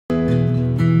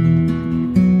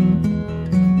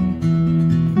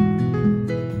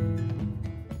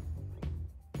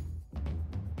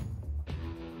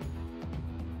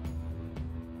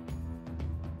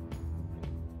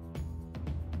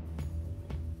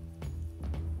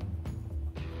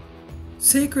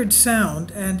sacred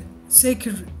sound and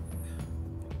sacred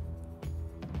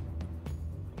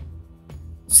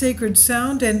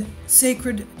sound and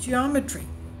sacred geometry.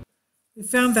 We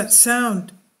found that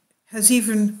sound has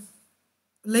even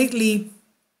lately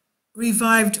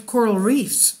revived coral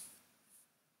reefs.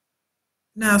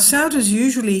 Now, sound is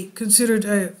usually considered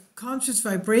a conscious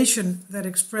vibration that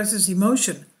expresses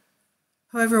emotion.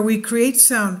 However, we create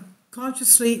sound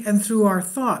consciously and through our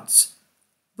thoughts.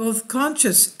 Both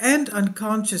conscious and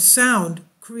unconscious sound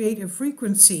create a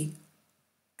frequency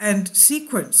and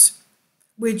sequence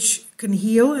which can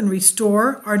heal and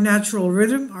restore our natural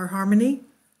rhythm, our harmony,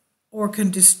 or can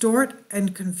distort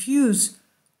and confuse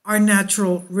our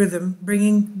natural rhythm,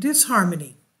 bringing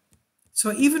disharmony.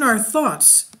 So even our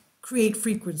thoughts create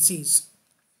frequencies.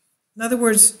 In other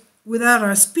words, without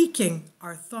our speaking,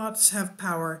 our thoughts have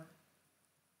power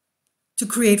to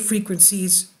create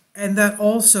frequencies, and that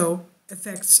also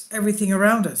affects everything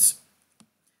around us.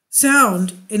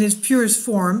 Sound, in its purest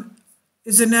form,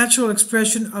 is a natural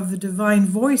expression of the divine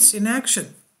voice in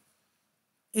action.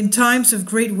 In times of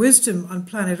great wisdom on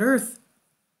planet Earth,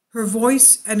 her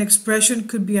voice and expression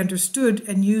could be understood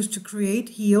and used to create,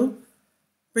 heal,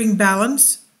 bring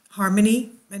balance,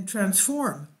 harmony, and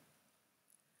transform.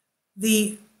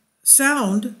 The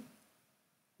sound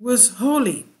was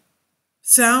holy.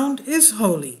 Sound is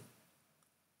holy.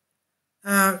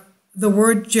 The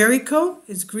word Jericho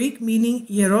is Greek, meaning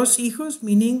ieros-hxos,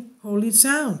 meaning holy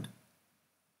sound.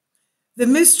 The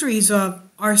mysteries of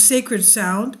our sacred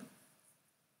sound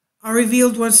are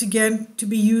revealed once again to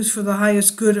be used for the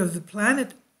highest good of the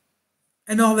planet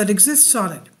and all that exists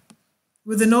on it.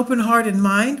 With an open heart and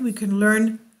mind, we can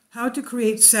learn how to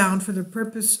create sound for the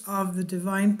purpose of the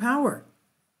divine power.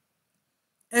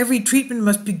 Every treatment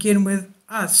must begin with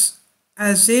us,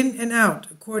 as in and out,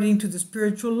 according to the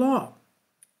spiritual law.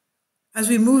 As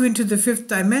we move into the fifth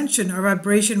dimension, our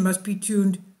vibration must be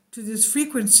tuned to this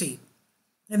frequency.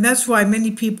 And that's why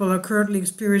many people are currently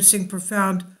experiencing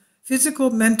profound physical,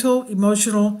 mental,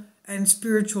 emotional, and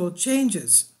spiritual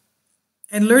changes.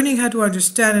 And learning how to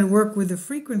understand and work with the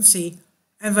frequency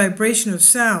and vibration of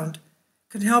sound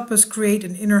can help us create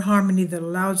an inner harmony that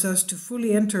allows us to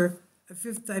fully enter a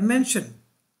fifth dimension.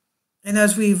 And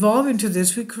as we evolve into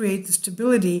this, we create the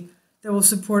stability that will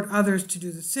support others to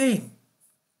do the same.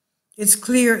 It's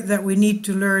clear that we need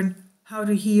to learn how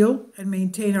to heal and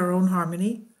maintain our own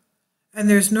harmony. And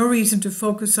there's no reason to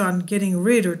focus on getting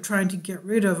rid or trying to get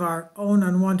rid of our own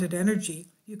unwanted energy.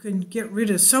 You can get rid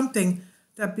of something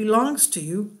that belongs to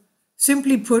you.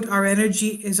 Simply put, our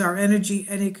energy is our energy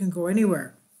and it can go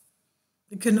anywhere.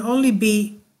 It can only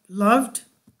be loved,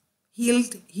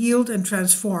 healed, and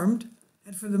transformed.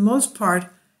 And for the most part,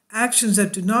 actions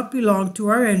that do not belong to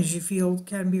our energy field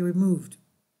can be removed.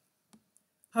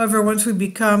 However, once we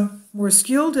become more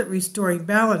skilled at restoring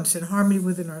balance and harmony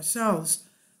within ourselves,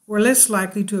 we're less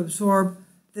likely to absorb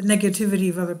the negativity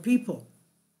of other people.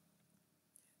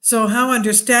 So how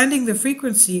understanding the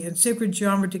frequency and sacred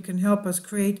geometry can help us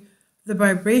create the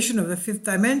vibration of the fifth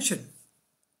dimension.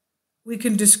 We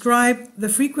can describe the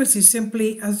frequency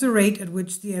simply as the rate at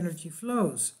which the energy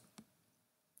flows.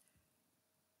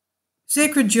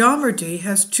 Sacred geometry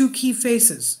has two key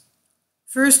faces.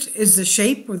 First is the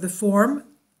shape or the form,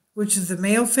 which is the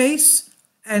male face,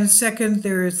 and second,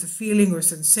 there is the feeling or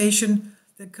sensation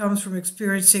that comes from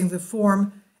experiencing the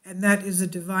form, and that is the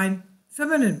divine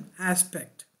feminine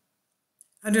aspect.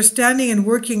 Understanding and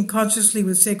working consciously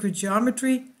with sacred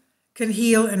geometry can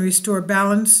heal and restore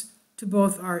balance to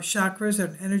both our chakras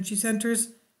and energy centers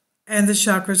and the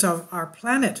chakras of our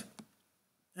planet.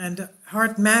 And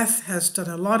Heart Math has done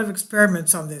a lot of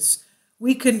experiments on this.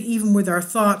 We can, even with our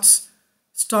thoughts,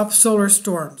 stop solar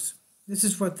storms. This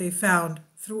is what they found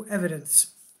through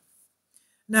evidence.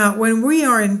 Now, when we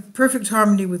are in perfect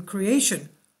harmony with creation,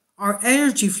 our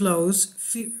energy flows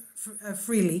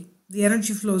freely. The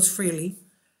energy flows freely.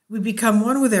 We become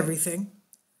one with everything.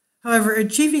 However,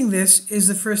 achieving this is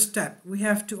the first step. We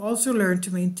have to also learn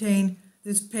to maintain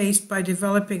this pace by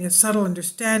developing a subtle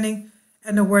understanding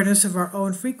and awareness of our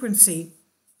own frequency,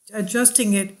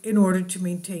 adjusting it in order to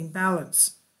maintain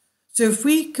balance. So if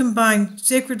we combine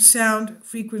sacred sound,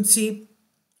 frequency,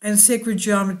 and sacred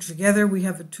geometry together, we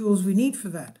have the tools we need for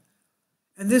that.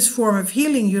 And this form of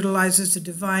healing utilizes the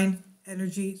divine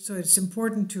energy, so it's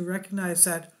important to recognize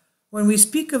that when we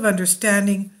speak of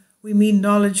understanding, we mean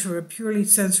knowledge from a purely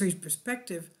sensory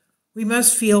perspective. We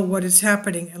must feel what is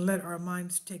happening and let our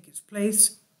minds take its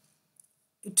place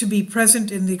to be present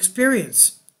in the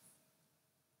experience.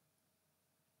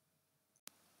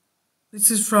 This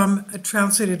is from a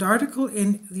translated article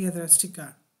in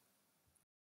Diadrastika.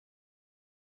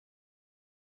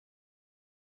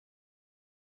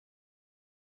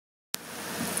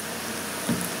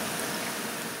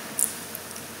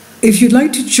 If you'd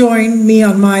like to join me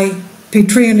on my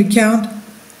Patreon account,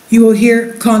 you will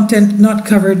hear content not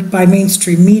covered by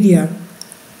mainstream media.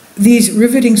 These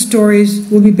riveting stories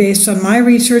will be based on my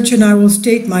research, and I will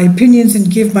state my opinions and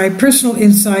give my personal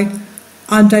insight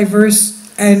on diverse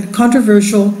and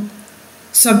controversial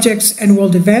subjects and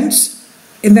world events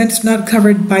not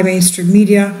covered by mainstream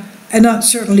media, and not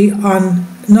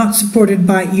supported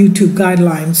by YouTube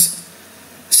guidelines.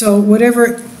 So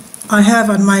whatever I have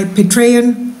on my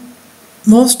Patreon,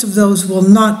 most of those will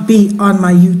not be on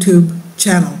my YouTube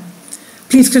channel.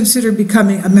 Please consider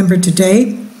becoming a member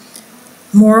today.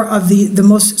 More of the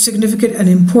most significant and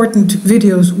important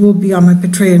videos will be on my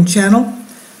Patreon channel.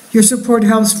 Your support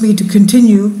helps me to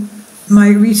continue my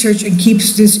research and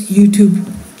keeps this YouTube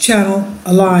channel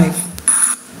alive.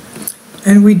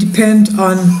 And we depend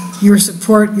on your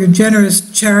support, your generous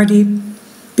charity,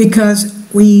 because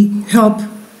we help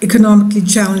economically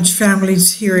challenged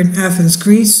families here in Athens,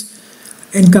 Greece,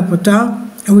 in Kapota,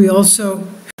 and we also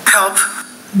help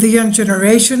the young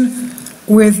generation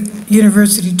with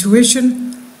university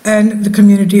tuition and the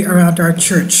community around our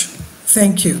church.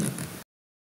 Thank you.